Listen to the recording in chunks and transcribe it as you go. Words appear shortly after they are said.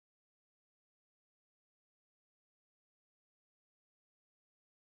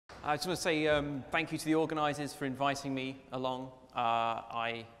I just want to say thank you to the organisers for inviting me along.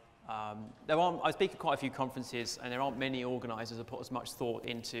 I speak at quite a few conferences, and there aren't many organisers that put as much thought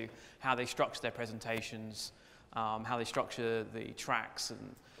into how they structure their presentations, how they structure the tracks,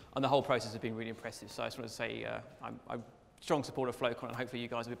 and the whole process has been really impressive. So I just want to say I'm a strong supporter of Flowcon, and hopefully you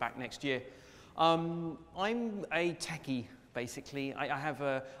guys will be back next year. I'm a techie, basically.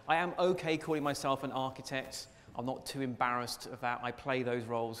 I am okay calling myself an architect. I'm not too embarrassed of that. I play those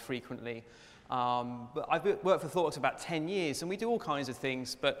roles frequently. But I've worked for ThoughtWorks about 10 years, and we do all kinds of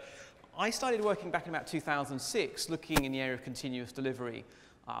things. But I started working back in about 2006, looking in the area of continuous delivery,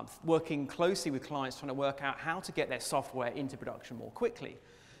 working closely with clients, trying to work out how to get their software into production more quickly.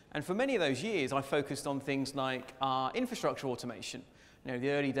 And for many of those years, I focused on things like infrastructure automation. You know,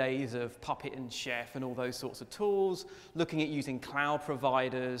 the early days of Puppet and Chef and all those sorts of tools, looking at using cloud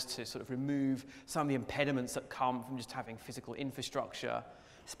providers to sort of remove some of the impediments that come from just having physical infrastructure,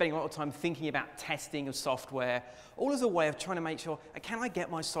 spending a lot of time thinking about testing of software, all as a way of trying to make sure, can I get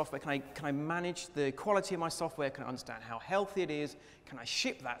my software, can I manage the quality of my software, can I understand how healthy it is, can I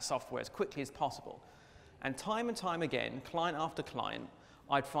ship that software as quickly as possible? And time again, client after client,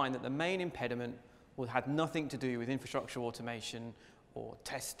 I'd find that the main impediment had nothing to do with infrastructure automation or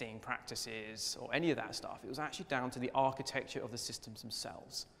testing practices or any of that stuff. It was actually down to the architecture of the systems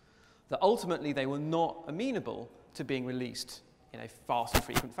themselves. That ultimately they were not amenable to being released in a fast and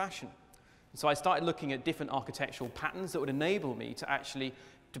frequent fashion. And so I started looking at different architectural patterns that would enable me to actually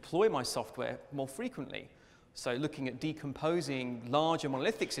deploy my software more frequently. So looking at decomposing larger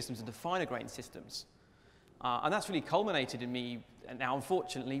monolithic systems into finer grained systems. And that's really culminated in me, now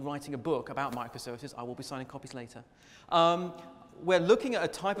unfortunately, writing a book about microservices. I will be signing copies later. We're looking at a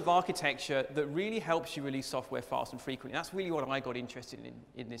type of architecture that really helps you release software fast and frequently. That's really what I got interested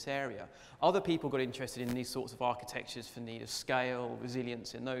in this area. Other people got interested in these sorts of architectures for need of scale,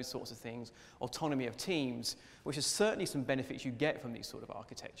 resilience, and those sorts of things, autonomy of teams, which is certainly some benefits you get from these sort of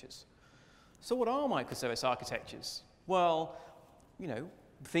architectures. So what are microservice architectures? Well, you know,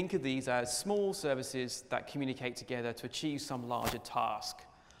 think of these as small services that communicate together to achieve some larger task.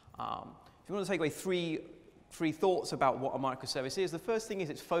 If you want to take away three thoughts about what a microservice is, the first thing is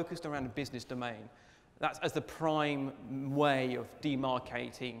it's focused around a business domain. That's as the prime way of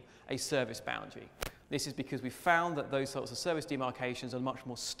demarcating a service boundary. This is because we found that those sorts of service demarcations are much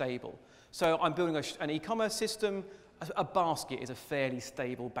more stable. So I'm building an e-commerce system. A basket is a fairly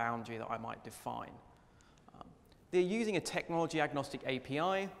stable boundary that I might define. They're using a technology-agnostic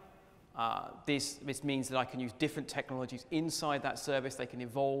API. This means that I can use different technologies inside that service. They can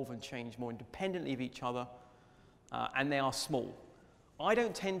evolve and change more independently of each other. And they are small. I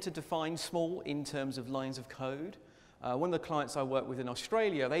don't tend to define small in terms of lines of code. One of the clients I work with in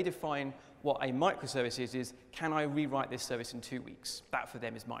Australia, they define what a microservice is can I rewrite this service in 2 weeks? That for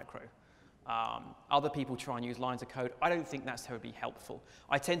them is micro. Other people try and use lines of code. I don't think that's terribly helpful.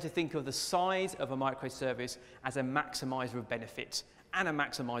 I tend to think of the size of a microservice as a maximizer of benefit and a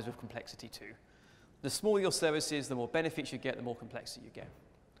maximizer of complexity too. The smaller your service is, the more benefits you get, the more complexity you get.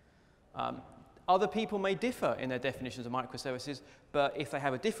 Other people may differ in their definitions of microservices, but if they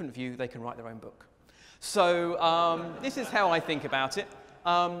have a different view, they can write their own book. So this is how I think about it.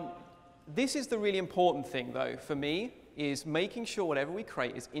 This is the really important thing, though, for me, is making sure whatever we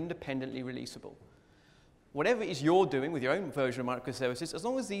create is independently releasable. Whatever it is you're doing with your own version of microservices, as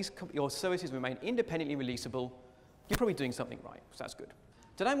long as your services remain independently releasable, you're probably doing something right, so that's good.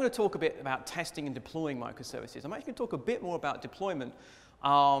 Today I'm going to talk a bit about testing and deploying microservices. I'm actually going to talk a bit more about deployment,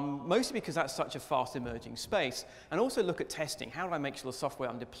 mostly because that's such a fast emerging space, and also look at testing. How do I make sure the software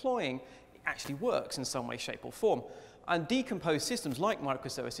I'm deploying actually works in some way, shape, or form? And decomposed systems like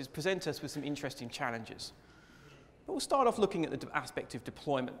microservices present us with some interesting challenges. But we'll start off looking at the aspect of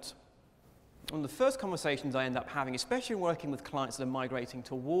deployment. One of the first conversations I end up having, especially working with clients that are migrating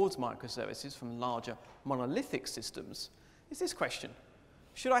towards microservices from larger monolithic systems, is this question.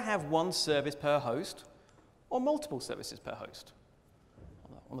 Should I have one service per host or multiple services per host?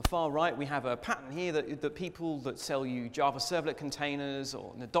 On the far right, we have a pattern here that people that sell you Java servlet containers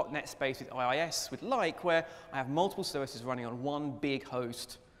or in the .NET space with IIS would like, where I have multiple services running on one big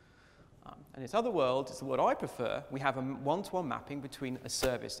host. And in this other world, it's the word I prefer, we have a one-to-one mapping between a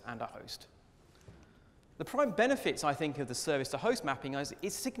service and a host. The prime benefits, I think, of the service-to-host mapping is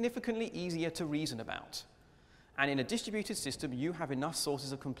it's significantly easier to reason about. And in a distributed system, you have enough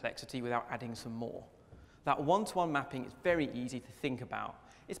sources of complexity without adding some more. That one-to-one mapping is very easy to think about.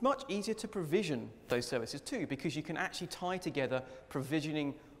 It's much easier to provision those services too, because you can actually tie together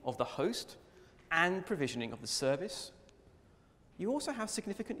provisioning of the host and provisioning of the service. You also have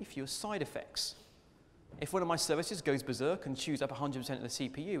significantly fewer side effects. If one of my services goes berserk and chews up 100% of the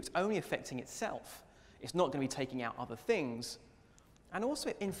CPU, it's only affecting itself. It's not going to be taking out other things. And also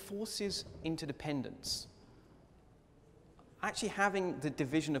it enforces interdependence. Actually having the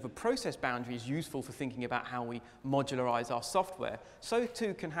division of a process boundary is useful for thinking about how we modularize our software. So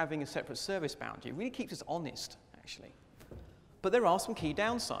too can having a separate service boundary. It really keeps us honest, actually. But there are some key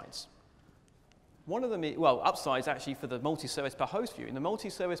downsides. One of them is, well, upsides actually for the multi-service per host view. In the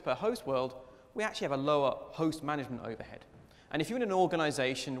multi-service per host world, we actually have a lower host management overhead. And if you're in an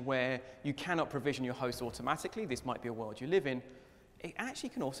organization where you cannot provision your host automatically, this might be a world you live in, it actually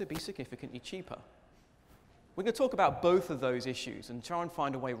can also be significantly cheaper. We're going to talk about both of those issues and try and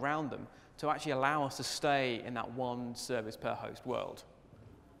find a way around them to actually allow us to stay in that one service per host world.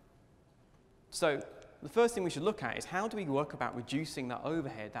 So the first thing we should look at is how do we work about reducing that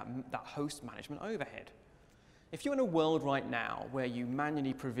overhead, that host management overhead? If you're in a world right now where you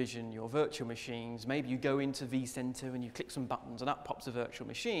manually provision your virtual machines, maybe you go into vCenter and you click some buttons and up pops a virtual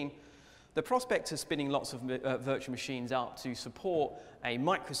machine, the prospect of spinning lots of virtual machines up to support a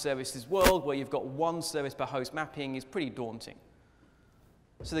microservices world where you've got one service per host mapping is pretty daunting.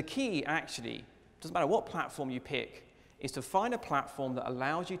 So the key actually, doesn't matter what platform you pick, is to find a platform that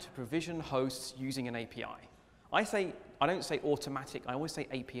allows you to provision hosts using an API. I don't say automatic, I always say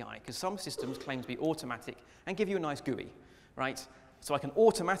API, because some systems claim to be automatic and give you a nice GUI, right? So I can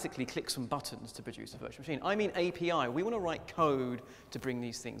automatically click some buttons to produce a virtual machine. I mean API. We want to write code to bring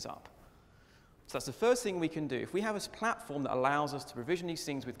these things up. So that's the first thing we can do. If we have a platform that allows us to provision these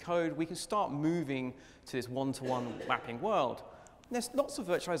things with code, we can start moving to this one-to-one mapping world. And there's lots of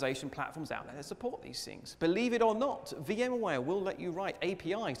virtualization platforms out there that support these things. Believe it or not, VMware will let you write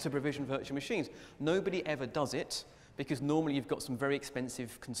APIs to provision virtual machines. Nobody ever does it, because normally you've got some very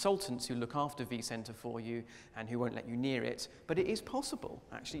expensive consultants who look after vCenter for you and who won't let you near it. But it is possible,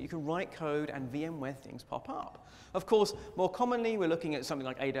 actually. You can write code and VMware things pop up. Of course, more commonly, we're looking at something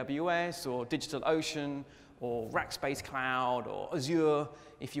like AWS or DigitalOcean or Rackspace Cloud or Azure,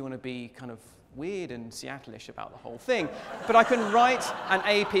 if you want to be kind of weird and Seattle-ish about the whole thing. But I can write an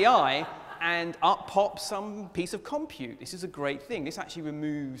API and up pops some piece of compute. This is a great thing. This actually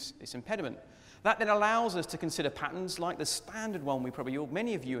removes this impediment. That then allows us to consider patterns like the standard one we probably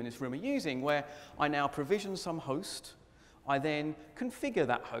many of you in this room are using, where I now provision some host. I then configure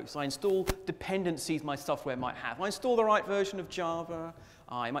that host. I install dependencies my software might have. I install the right version of Java.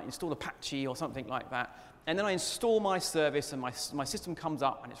 I might install Apache or something like that. And then I install my service, and my system comes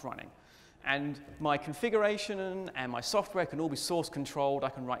up and it's running. And my configuration and my software can all be source controlled. I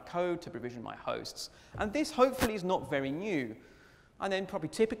can write code to provision my hosts. And this hopefully is not very new. And then probably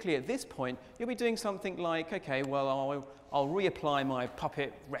typically at this point, you'll be doing something like, okay, well, I'll reapply my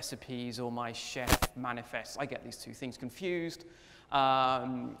Puppet recipes or my Chef manifests. I get these two things confused.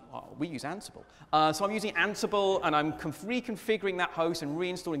 Well, we use Ansible. So I'm using Ansible, and I'm reconfiguring that host and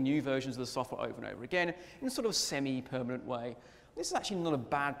reinstalling new versions of the software over and over again in a sort of semi-permanent way. This is actually not a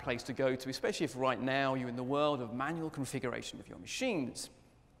bad place to go to, especially if right now you're in the world of manual configuration of your machines.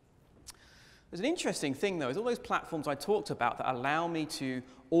 There's an interesting thing, though, is all those platforms I talked about that allow me to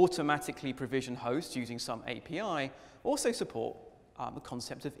automatically provision hosts using some API also support the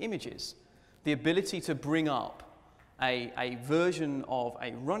concept of images. The ability to bring up a version of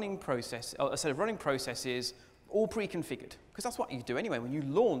a running process, or a set of running processes, all pre-configured. Because that's what you do anyway. When you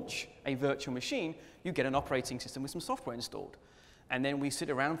launch a virtual machine, you get an operating system with some software installed. And then we sit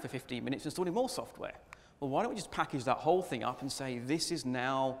around for 15 minutes installing more software. Well, why don't we just package that whole thing up and say, this is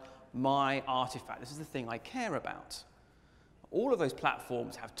now my artifact. This is the thing I care about. All of those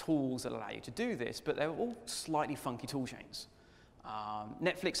platforms have tools that allow you to do this, but they're all slightly funky tool chains.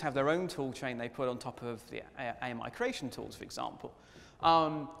 Netflix have their own tool chain they put on top of the AMI creation tools, for example.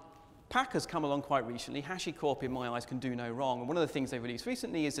 Packer's come along quite recently. HashiCorp, in my eyes, can do no wrong. And one of the things they released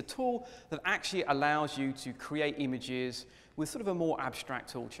recently is a tool that actually allows you to create images with sort of a more abstract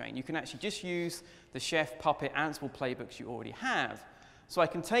tool chain. You can actually just use the Chef, Puppet, Ansible playbooks you already have. So I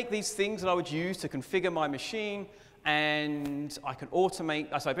can take these things that I would use to configure my machine, and I can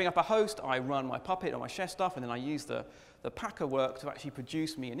automate. So I bring up a host, I run my Puppet or my Chef stuff, and then I use the Packer work to actually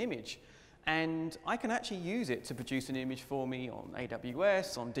produce me an image. And I can actually use it to produce an image for me on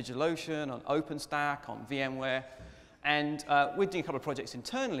AWS, on DigitalOcean, on OpenStack, on VMware. And we're doing a couple of projects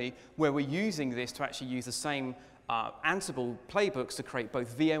internally where we're using this to actually use the same Ansible playbooks to create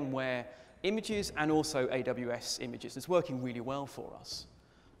both VMware images and also AWS images. It's working really well for us.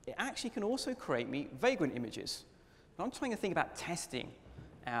 It actually can also create me vagrant images. And I'm trying to think about testing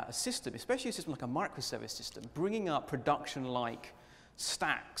a system, especially a system like a microservice system. Bringing up production-like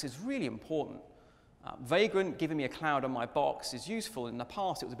stacks is really important. Vagrant, giving me a cloud on my box, is useful. In the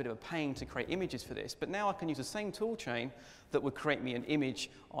past, it was a bit of a pain to create images for this, but now I can use the same tool chain that would create me an image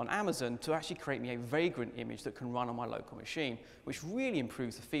on Amazon to actually create me a Vagrant image that can run on my local machine, which really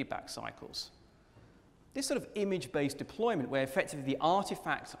improves the feedback cycles. This sort of image-based deployment, where effectively the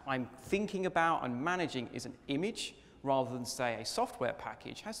artifact I'm thinking about and managing is an image rather than, say, a software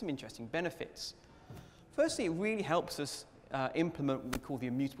package, has some interesting benefits. Firstly, it really helps us implement what we call the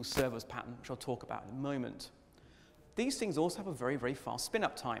immutable servers pattern, which I'll talk about in a moment. These things also have a very, very fast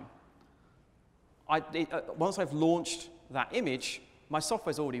spin-up time. Once I've launched that image, my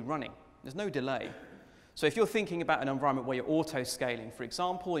software's already running. There's no delay. So if you're thinking about an environment where you're auto-scaling, for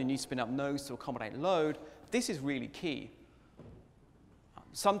example, and you need to spin up nodes to accommodate load, this is really key.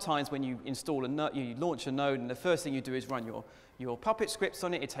 Sometimes when you install a node, you launch a node, and the first thing you do is run your Puppet scripts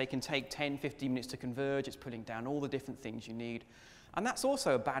on it. It can take 10, 15 minutes to converge. It's pulling down all the different things you need. And that's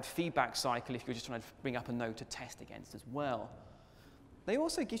also a bad feedback cycle if you're just trying to bring up a node to test against as well. They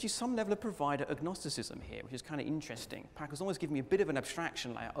also give you some level of provider agnosticism here, which is kind of interesting. Packer's almost giving me a bit of an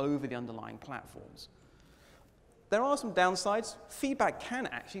abstraction layer over the underlying platforms. There are some downsides. Feedback can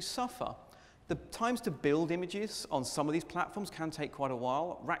actually suffer. The times to build images on some of these platforms can take quite a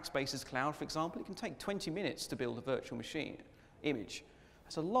while. Rackspace's Cloud, for example, it can take 20 minutes to build a virtual machine image.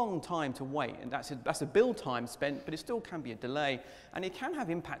 That's a long time to wait, and that's a build time spent, but it still can be a delay, and it can have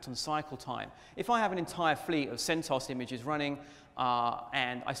impact on cycle time. If I have an entire fleet of CentOS images running,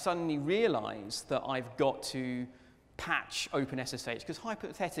 and I suddenly realize that I've got to patch OpenSSH, because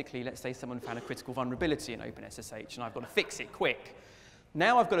hypothetically, let's say someone found a critical vulnerability in OpenSSH, and I've got to fix it quick.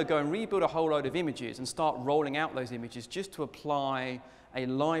 Now I've got to go and rebuild a whole load of images and start rolling out those images just to apply a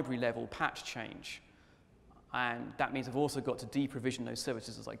library level patch change. And that means I've also got to deprovision those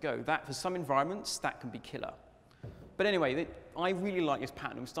services as I go. That, for some environments, that can be killer. But anyway, I really like this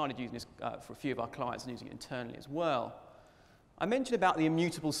pattern. We started using this for a few of our clients and using it internally as well. I mentioned about the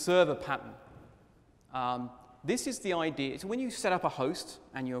immutable server pattern. This is the idea. So when you set up a host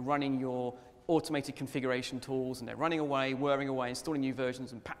and you're running your automated configuration tools, and they're running away, whirring away, installing new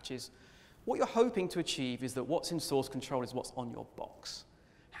versions and patches, what you're hoping to achieve is that what's in source control is what's on your box.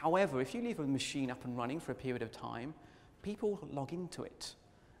 However, if you leave a machine up and running for a period of time, people log into it,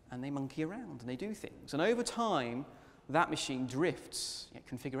 and they monkey around, and they do things. And over time, that machine drifts,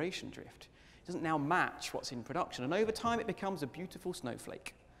 configuration drift. It doesn't now match what's in production, and over time, it becomes a beautiful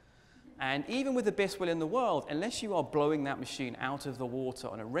snowflake. And even with the best will in the world, unless you are blowing that machine out of the water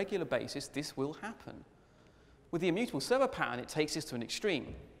on a regular basis, this will happen. With the immutable server pattern, it takes this to an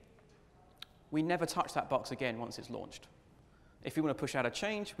extreme. We never touch that box again once it's launched. If we want to push out a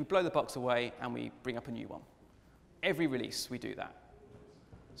change, we blow the box away and we bring up a new one. Every release, we do that.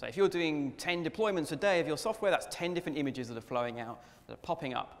 So if you're doing 10 deployments a day of your software, that's 10 different images that are flowing out, that are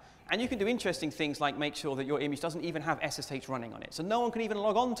popping up. And you can do interesting things like make sure that your image doesn't even have SSH running on it. So no one can even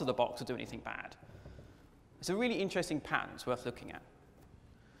log on to the box or do anything bad. It's a really interesting pattern. It's worth looking at.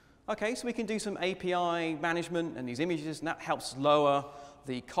 OK, so we can do some API management and these images, and that helps lower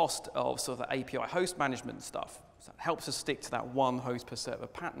the cost of sort of the API host management stuff. So it helps us stick to that one host per server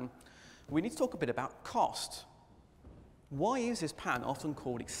pattern. We need to talk a bit about cost. Why is this pattern often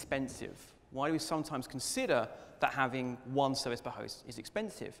called expensive? Why do we sometimes consider that having one service per host is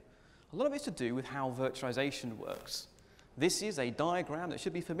expensive? A lot of it's to do with how virtualization works. This is a diagram that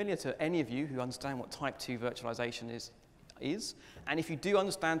should be familiar to any of you who understand what type 2 virtualization is. And if you do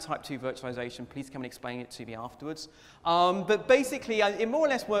understand type 2 virtualization, please come and explain it to me afterwards. But basically, it more or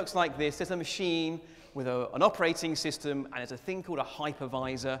less works like this. There's a machine with an operating system, and there's a thing called a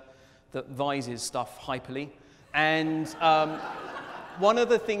hypervisor that vises stuff hyperly. And one of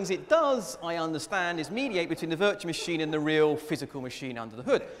the things it does, I understand, is mediate between the virtual machine and the real physical machine under the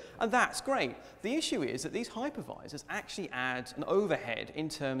hood. And that's great. The issue is that these hypervisors actually add an overhead in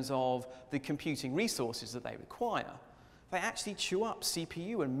terms of the computing resources that they require. They actually chew up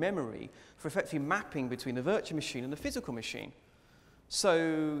CPU and memory for effectively mapping between the virtual machine and the physical machine.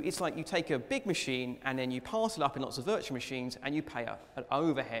 So it's like you take a big machine and then you pass it up in lots of virtual machines and you pay an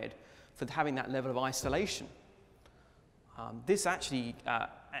overhead for having that level of isolation. This actually,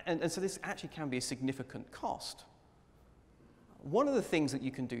 so this actually can be a significant cost. One of the things that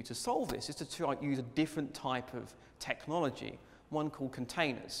you can do to solve this is to try use a different type of technology, one called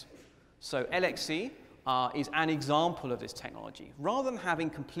containers. So LXC is an example of this technology. Rather than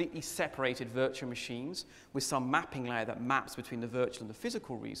having completely separated virtual machines with some mapping layer that maps between the virtual and the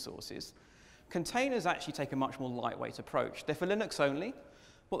physical resources, containers actually take a much more lightweight approach. They're for Linux only.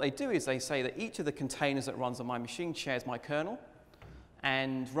 What they do is they say that each of the containers that runs on my machine shares my kernel,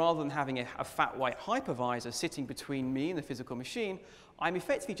 And rather than having a fat white hypervisor sitting between me and the physical machine, I'm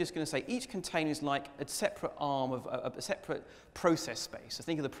effectively just going to say each container is like a separate arm of a separate process space. So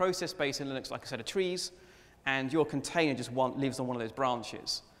think of the process space in Linux like a set of trees, and your container just lives on one of those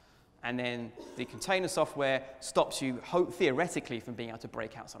branches. And then the container software stops you, theoretically, from being able to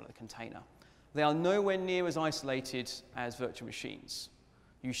break outside of the container. They are nowhere near as isolated as virtual machines.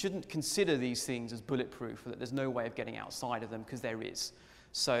 You shouldn't consider these things as bulletproof, that there's no way of getting outside of them, because there is.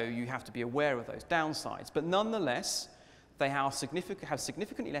 So you have to be aware of those downsides. But nonetheless, they have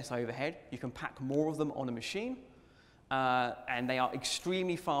significantly less overhead. You can pack more of them on a machine, and they are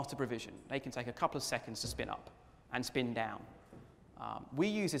extremely fast to provision. They can take a couple of seconds to spin up and spin down. We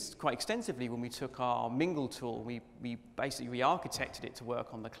use this quite extensively when we took our Mingle tool. We basically re-architected it to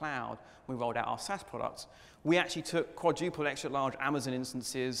work on the cloud. We rolled out our SaaS products. We actually took quadruple extra large Amazon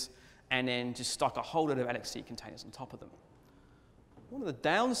instances and then just stuck a whole lot of LXC containers on top of them. One of the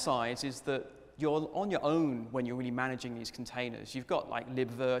downsides is that you're on your own when you're really managing these containers. You've got like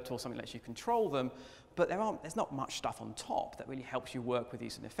libvirt or something that lets you control them, but there's not much stuff on top that really helps you work with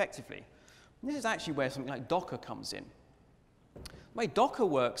these effectively. And this is actually where something like Docker comes in. The way Docker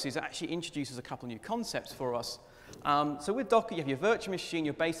works is it actually introduces a couple of new concepts for us. So with Docker, you have your virtual machine,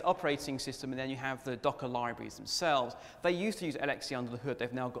 your base operating system, and then you have the Docker libraries themselves. They used to use LXC under the hood.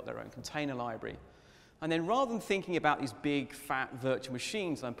 They've now got their own container library. And then rather than thinking about these big, fat virtual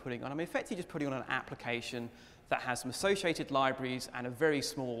machines that I'm putting on, I'm effectively just putting on an application that has some associated libraries and a very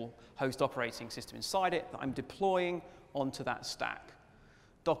small host operating system inside it that I'm deploying onto that stack.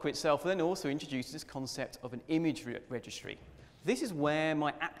 Docker itself then also introduces this concept of an image registry. This is where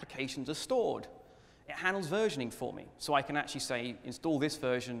my applications are stored. It handles versioning for me. So I can actually say, install this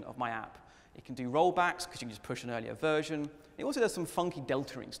version of my app. It can do rollbacks, because you can just push an earlier version. It also does some funky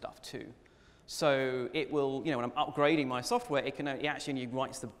deltering stuff, too. So it will, when I'm upgrading my software, it actually only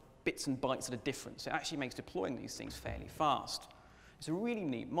writes the bits and bytes that are different. So it actually makes deploying these things fairly fast. It's a really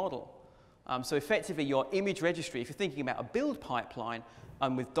neat model. So effectively, your image registry, if you're thinking about a build pipeline,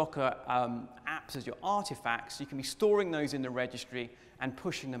 with Docker apps as your artifacts, you can be storing those in the registry and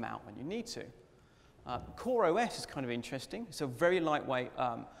pushing them out when you need to. CoreOS is kind of interesting. It's a very lightweight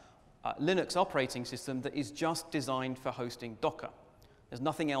Linux operating system that is just designed for hosting Docker. There's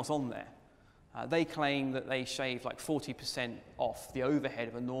nothing else on there. They claim that they shave like 40% off the overhead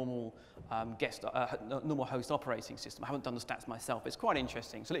of a normal normal host operating system. I haven't done the stats myself, but it's quite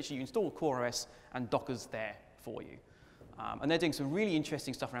interesting. So literally you install CoreOS and Docker's there for you. And they're doing some really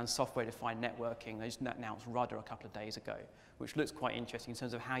interesting stuff around software-defined networking. They just announced Rudder a couple of days ago, which looks quite interesting in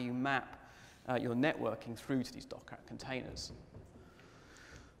terms of how you map your networking through to these Docker containers.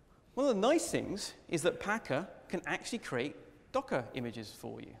 One of the nice things is that Packer can actually create Docker images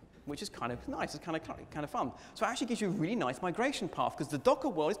for you, which is kind of nice. It's kind of fun. So it actually gives you a really nice migration path, because the Docker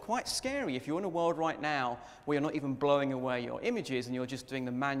world is quite scary. If you're in a world right now where you're not even blowing away your images and you're just doing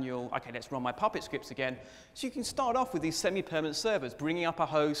the manual, okay, let's run my Puppet scripts again. So you can start off with these semi-permanent servers, bringing up a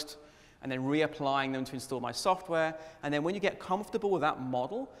host, and then reapplying them to install my software. And then when you get comfortable with that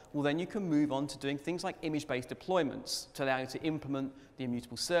model, well, then you can move on to doing things like image-based deployments to allow you to implement the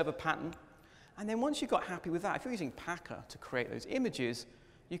immutable server pattern. And then once you got happy with that, if you're using Packer to create those images,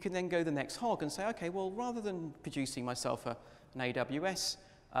 you can then go the next hog and say, okay, well, rather than producing myself an AWS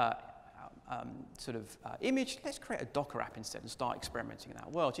image, let's create a Docker app instead and start experimenting in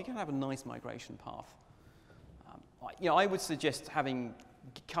that world. You can have a nice migration path. I would suggest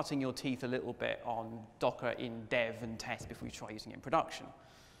cutting your teeth a little bit on Docker in dev and test before you try using it in production.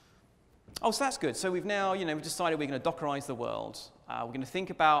 Oh, so that's good. So we've now, we've decided we're going to Dockerize the world. We're going to think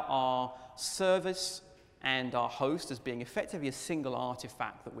about our service and our host as being effectively a single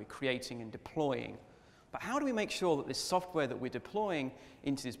artifact that we're creating and deploying. But how do we make sure that this software that we're deploying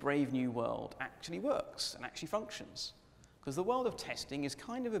into this brave new world actually works and actually functions? Because the world of testing is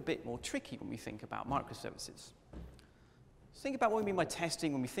kind of a bit more tricky when we think about microservices. Think about what we mean by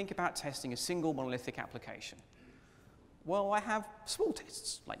testing when we think about testing a single monolithic application. Well, I have small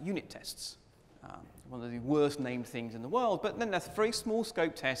tests, like unit tests. One of the worst named things in the world, but then there's very small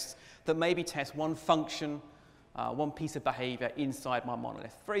scope tests that maybe test one function, one piece of behavior inside my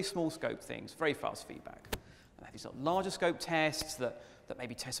monolith. Very small scope things, very fast feedback. And I have these larger scope tests that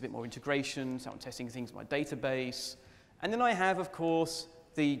maybe test a bit more integration, so I'm testing things in my database. And then I have, of course,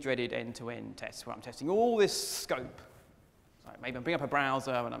 the dreaded end-to-end tests where I'm testing all this scope. So maybe I'm bringing up a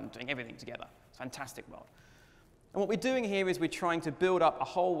browser and I'm doing everything together. It's a fantastic world. And what we're doing here is we're trying to build up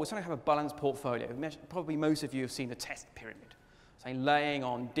we're trying to have a balanced portfolio. Probably most of you have seen the test pyramid. So laying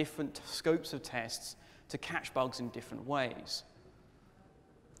on different scopes of tests to catch bugs in different ways.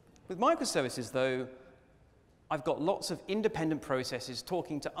 With microservices, though, I've got lots of independent processes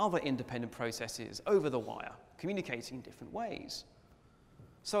talking to other independent processes over the wire, communicating in different ways.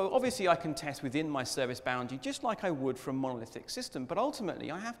 So obviously I can test within my service boundary just like I would for a monolithic system, but ultimately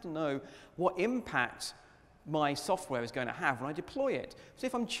I have to know what impact my software is going to have when I deploy it. So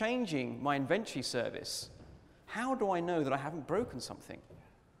if I'm changing my inventory service, how do I know that I haven't broken something?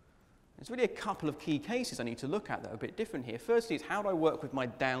 There's really a couple of key cases I need to look at that are a bit different here. Firstly, is how do I work with my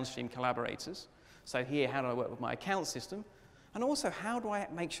downstream collaborators? So here, how do I work with my account system? And also, how do I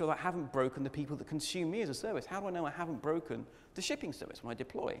make sure that I haven't broken the people that consume me as a service? How do I know I haven't broken the shipping service when I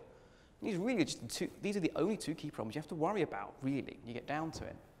deploy? And these are the only two key problems you have to worry about, really, when you get down to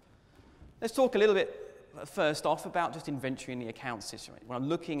it. Let's talk a little bit first off about just inventory in the account system. When I'm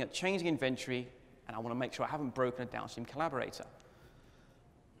looking at changing inventory, and I want to make sure I haven't broken a downstream collaborator.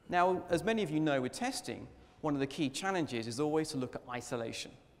 Now, as many of you know with testing, one of the key challenges is always to look at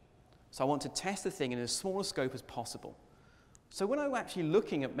isolation. So I want to test the thing in as small a scope as possible. So when I'm actually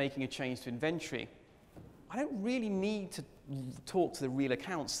looking at making a change to inventory, I don't really need to talk to the real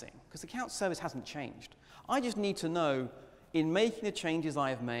accounts thing, because the account service hasn't changed. I just need to know, in making the changes I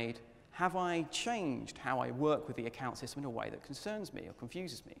have made, have I changed how I work with the account system in a way that concerns me or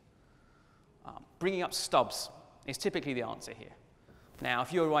confuses me? Bringing up stubs is typically the answer here. Now,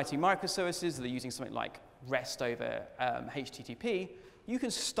 if you're writing microservices that are using something like REST over HTTP, you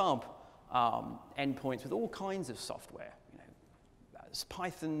can stub endpoints with all kinds of software.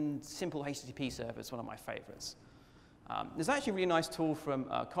 Python simple HTTP server is one of my favorites. There's actually a really nice tool from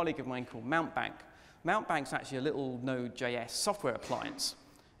a colleague of mine called Mountbank. Mountbank's actually a little Node.js software appliance.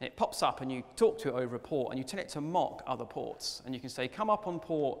 And it pops up and you talk to it over a port and you tell it to mock other ports. And you can say, come up on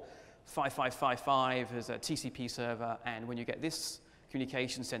port 5555 as a TCP server, and when you get this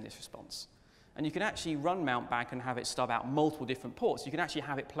communication, send this response. And you can actually run Mountbank and have it stub out multiple different ports. You can actually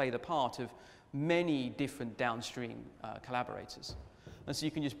have it play the part of many different downstream collaborators. And so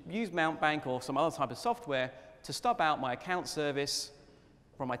you can just use Mountbank or some other type of software to stub out my account service,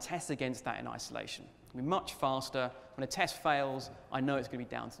 run my tests against that in isolation. It'll be much faster. When a test fails, I know it's going to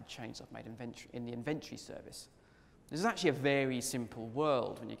be down to the changes I've made in the inventory service. This is actually a very simple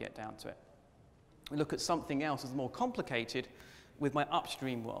world when you get down to it. We look at something else that's more complicated with my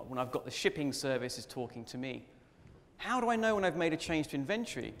upstream world, when I've got the shipping services talking to me. How do I know when I've made a change to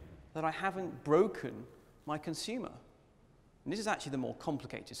inventory that I haven't broken my consumer? And this is actually the more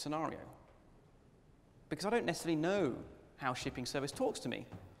complicated scenario, because I don't necessarily know how shipping service talks to me.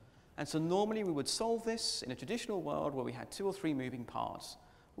 And so normally we would solve this in a traditional world where we had 2 or 3 moving parts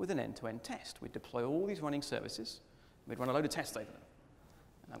with an end-to-end test. We'd deploy all these running services, we'd run a load of tests over them.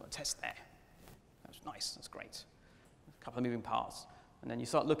 And I've got a test there. That's nice, that's great. A couple of moving parts. And then you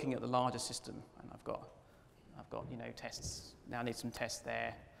start looking at the larger system, and I've got tests. Now I need some tests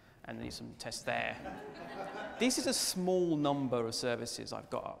there, and I need some tests there. This is a small number of services I've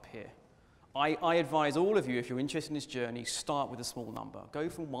got up here. I advise all of you, if you're interested in this journey, start with a small number. Go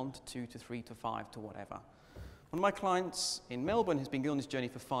from 1 to 2 to 3 to 5 to whatever. One of my clients in Melbourne has been on this journey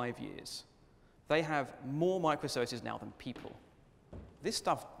for 5 years. They have more microservices now than people. This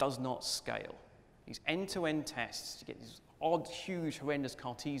stuff does not scale. These end-to-end tests, you get this odd, huge, horrendous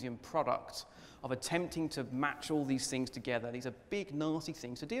Cartesian product of attempting to match all these things together. These are big, nasty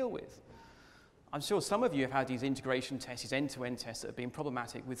things to deal with. I'm sure some of you have had these integration tests, these end-to-end tests that have been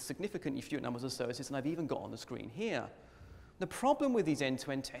problematic with significantly fewer numbers of services than I've even got on the screen here. The problem with these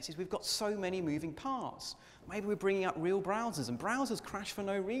end-to-end tests is we've got so many moving parts. Maybe we're bringing up real browsers, and browsers crash for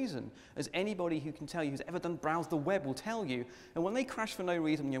no reason, as anybody who can tell you who's ever browsed the web will tell you. And when they crash for no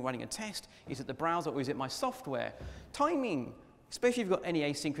reason when you're running a test, is it the browser or is it my software? Timing, especially if you've got any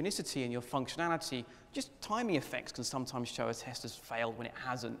asynchronicity in your functionality, just timing effects can sometimes show a test has failed when it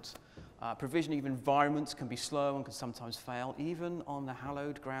hasn't. Provisioning of environments can be slow and can sometimes fail, even on the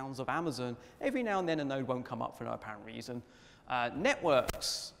hallowed grounds of Amazon. Every now and then a node won't come up for no apparent reason.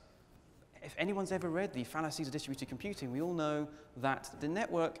 Networks. If anyone's ever read The Fallacies of Distributed Computing, we all know that the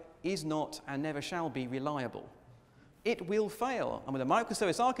network is not and never shall be reliable. It will fail. And with a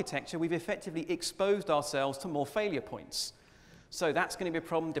microservice architecture, we've effectively exposed ourselves to more failure points. So that's going to be a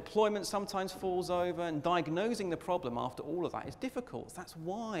problem. Deployment sometimes falls over, and diagnosing the problem after all of that is difficult. That's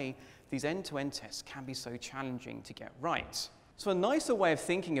why these end-to-end tests can be so challenging to get right. So a nicer way of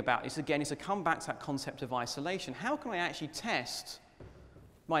thinking about this, again, is to come back to that concept of isolation. How can I actually test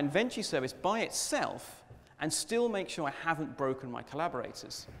my inventory service by itself and still make sure I haven't broken my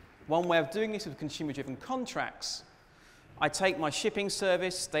collaborators? One way of doing this is with consumer-driven contracts. I take my shipping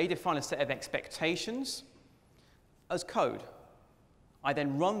service, they define a set of expectations as code. I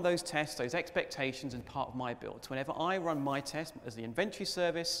then run those tests, those expectations, as part of my build. So whenever I run my test as the inventory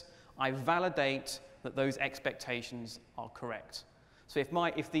service, I validate that those expectations are correct. So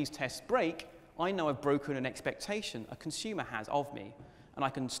if these tests break, I know I've broken an expectation a consumer has of me, and I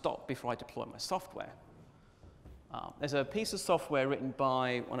can stop before I deploy my software. There's a piece of software written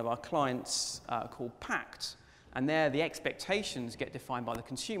by one of our clients called Pact, and there the expectations get defined by the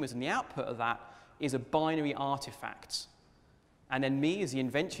consumers, and the output of that is a binary artifact. And then me, as the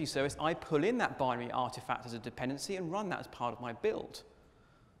inventory service, I pull in that binary artifact as a dependency and run that as part of my build.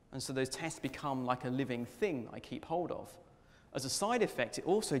 And so those tests become like a living thing I keep hold of. As a side effect, it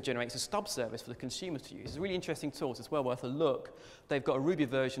also generates a stub service for the consumers to use. It's a really interesting tool, so it's well worth a look. They've got a Ruby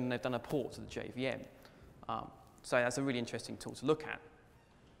version, and they've done a port to the JVM. So that's a really interesting tool to look at.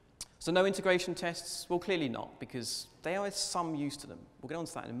 So no integration tests? Well, clearly not, because there is some use to them. We'll get on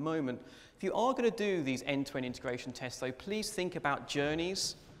to that in a moment. If you are going to do these end-to-end integration tests, though, please think about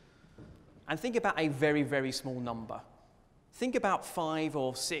journeys, and think about a very, very small number. Think about 5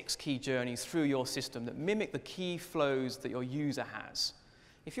 or 6 key journeys through your system that mimic the key flows that your user has.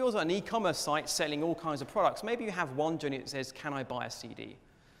 If you're an e-commerce site selling all kinds of products, maybe you have one journey that says, can I buy a CD?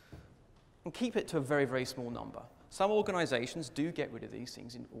 And keep it to a very, very small number. Some organizations do get rid of these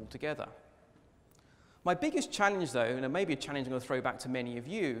things altogether. My biggest challenge, though, and it may be a challenge I'm going to throw back to many of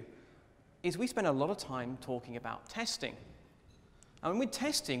you, is we spend a lot of time talking about testing. And with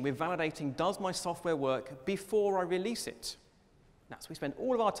testing, we're validating, does my software work before I release it? So we spend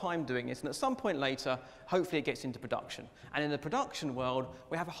all of our time doing this, and at some point later, hopefully it gets into production. And in the production world,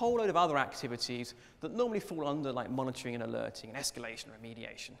 we have a whole load of other activities that normally fall under like monitoring and alerting and escalation and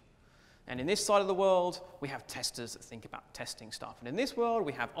remediation. And in this side of the world, we have testers that think about testing stuff. And in this world,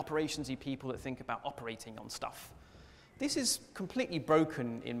 we have operations-y people that think about operating on stuff. This is completely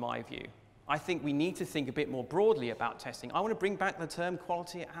broken in my view. I think we need to think a bit more broadly about testing. I want to bring back the term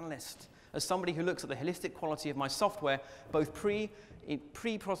quality analyst as somebody who looks at the holistic quality of my software, both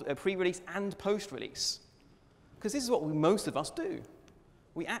pre-release and post-release. Because this is what most of us do.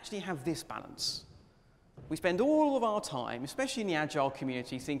 We actually have this balance. We spend all of our time, especially in the Agile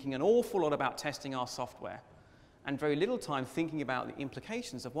community, thinking an awful lot about testing our software, and very little time thinking about the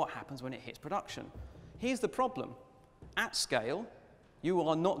implications of what happens when it hits production. Here's the problem. At scale, you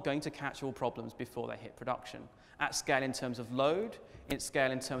are not going to catch all problems before they hit production. At scale in terms of load, at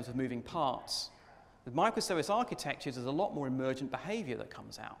scale in terms of moving parts. With microservice architectures, there's a lot more emergent behavior that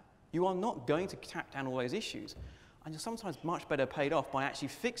comes out. You are not going to track down all those issues. And you're sometimes much better paid off by actually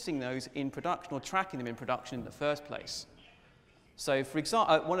fixing those in production or tracking them in production in the first place. So for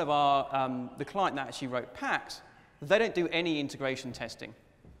example, one of our, the client that actually wrote Pact, they don't do any integration testing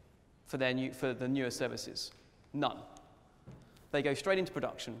for the newer services. None. They go straight into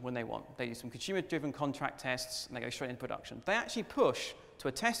production when they want. They do some consumer-driven contract tests, and they go straight into production. They actually push to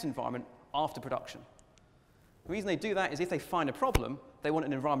a test environment after production. The reason they do that is if they find a problem, they want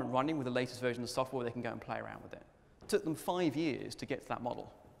an environment running with the latest version of the software where they can go and play around with it. It took them 5 years to get to that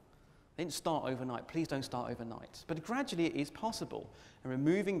model. They didn't start overnight. Please don't start overnight. But gradually it is possible. And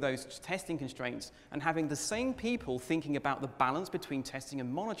removing those testing constraints and having the same people thinking about the balance between testing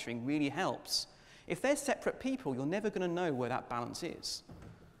and monitoring really helps. If they're separate people, you're never going to know where that balance is.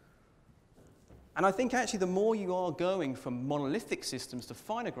 And I think actually the more you are going from monolithic systems to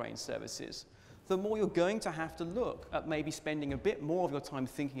finer-grained services, the more you're going to have to look at maybe spending a bit more of your time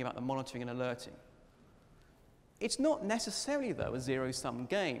thinking about the monitoring and alerting. It's not necessarily, though, a zero-sum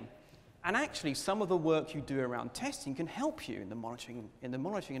game. And actually, some of the work you do around testing can help you in the monitoring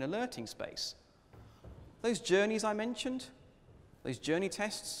and alerting space. Those journeys I mentioned, those journey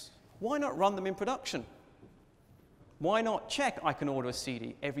tests, why not run them in production? Why not check I can order a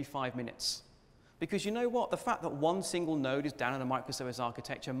CD every 5 minutes? Because you know what? The fact that one single node is down in a microservice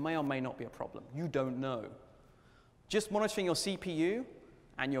architecture may or may not be a problem. You don't know. Just monitoring your CPU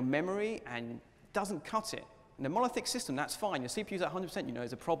and your memory doesn't cut it. In a monolithic system, that's fine. Your CPU is at 100%, you know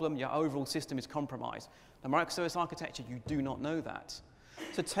there's a problem, your overall system is compromised. The microservice architecture, you do not know that.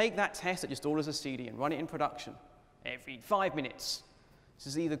 So take that test that just orders a CD and run it in production every 5 minutes. This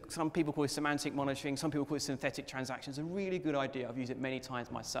is either, some people call it semantic monitoring, some people call it synthetic transactions. It's a really good idea. I've used it many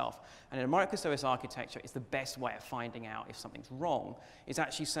times myself. And in a microservice architecture, it's the best way of finding out if something's wrong. It's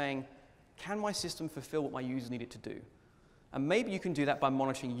actually saying, can my system fulfill what my users need it to do? And maybe you can do that by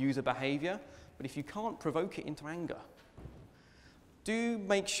monitoring user behavior, but if you can't, provoke it into anger. Do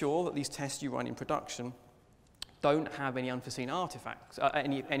make sure that these tests you run in production don't have any unforeseen artifacts,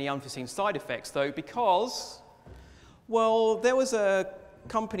 any unforeseen side effects, though, because, well, there was a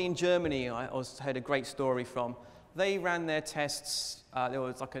company in Germany I heard a great story from. They ran their tests, there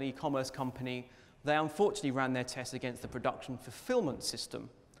was like an e-commerce company. They unfortunately ran their tests against the production fulfillment system.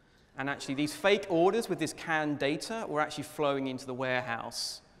 And actually, these fake orders with this canned data were actually flowing into the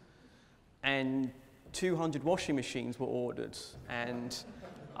warehouse. And 200 washing machines were ordered, and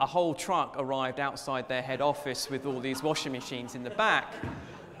a whole truck arrived outside their head office with all these washing machines in the back.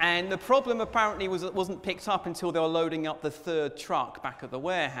 And the problem apparently was it wasn't picked up until they were loading up the third truck back at the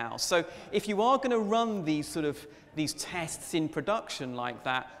warehouse. So if you are going to run these tests in production like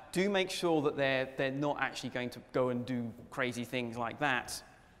that, do make sure that they're not actually going to go and do crazy things like that.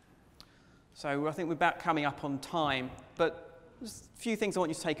 So I think we're about coming up on time, but there's a few things I want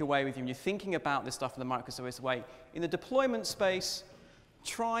you to take away with you when you're thinking about this stuff in the microservice way. In the deployment space,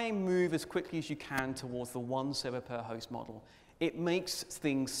 try and move as quickly as you can towards the one server per host model. It makes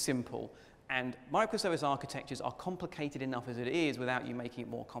things simple, and microservice architectures are complicated enough as it is without you making it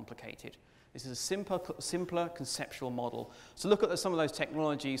more complicated. This is a simpler conceptual model. So look at some of those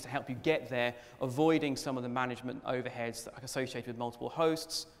technologies to help you get there, avoiding some of the management overheads that are associated with multiple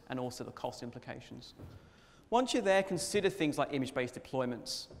hosts and also the cost implications. Once you're there, consider things like image-based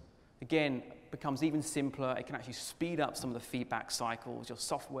deployments. Again, it becomes even simpler. It can actually speed up some of the feedback cycles. Your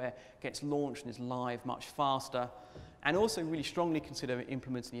software gets launched and is live much faster. And also really strongly consider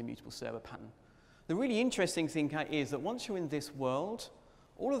implementing the immutable server pattern. The really interesting thing is that once you're in this world,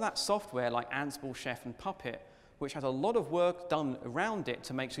 all of that software like Ansible, Chef, and Puppet, which has a lot of work done around it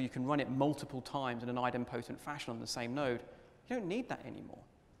to make sure you can run it multiple times in an idempotent fashion on the same node, you don't need that anymore.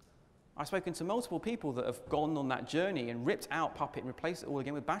 I've spoken to multiple people that have gone on that journey and ripped out Puppet and replaced it all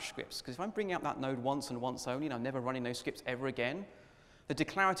again with bash scripts. Because if I'm bringing out that node once and once only, and I'm never running those scripts ever again, the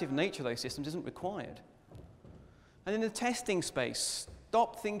declarative nature of those systems isn't required. And in the testing space,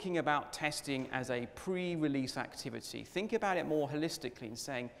 stop thinking about testing as a pre-release activity. Think about it more holistically and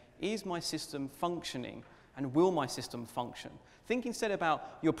saying, is my system functioning and will my system function? Think instead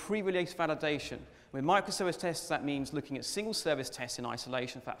about your pre-release validation. With microservice tests, that means looking at single service tests in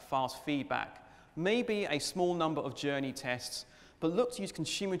isolation for that fast feedback. Maybe a small number of journey tests, but look to use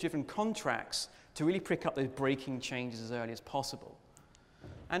consumer-driven contracts to really pick up those breaking changes as early as possible.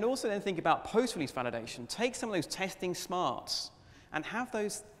 And also then think about post-release validation. Take some of those testing smarts and have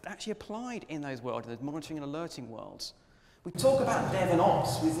those actually applied in those worlds, those monitoring and alerting worlds. We talk about dev and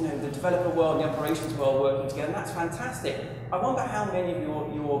ops with the developer world and the operations world working together, and that's fantastic. I wonder how many of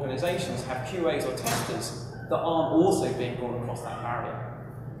your organizations have QAs or testers that aren't also being brought across that barrier.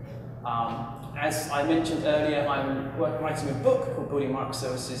 As I mentioned earlier, I'm writing a book called Building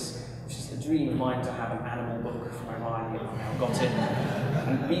Microservices, which is a dream of mine to have an animal book for my mind. I've now got it.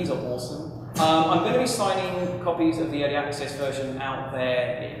 And these are awesome. I'm going to be signing copies of the early access version out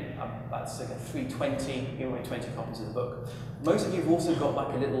there in about 320, giving away 20 copies of the book. Most of you have also got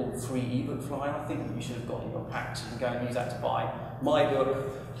like a little free ebook flyer, I think, that you should have got in your pack. You can go and use that to buy my book,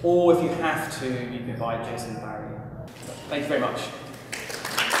 or if you have to, you can buy Jason Barry. Thank you very much.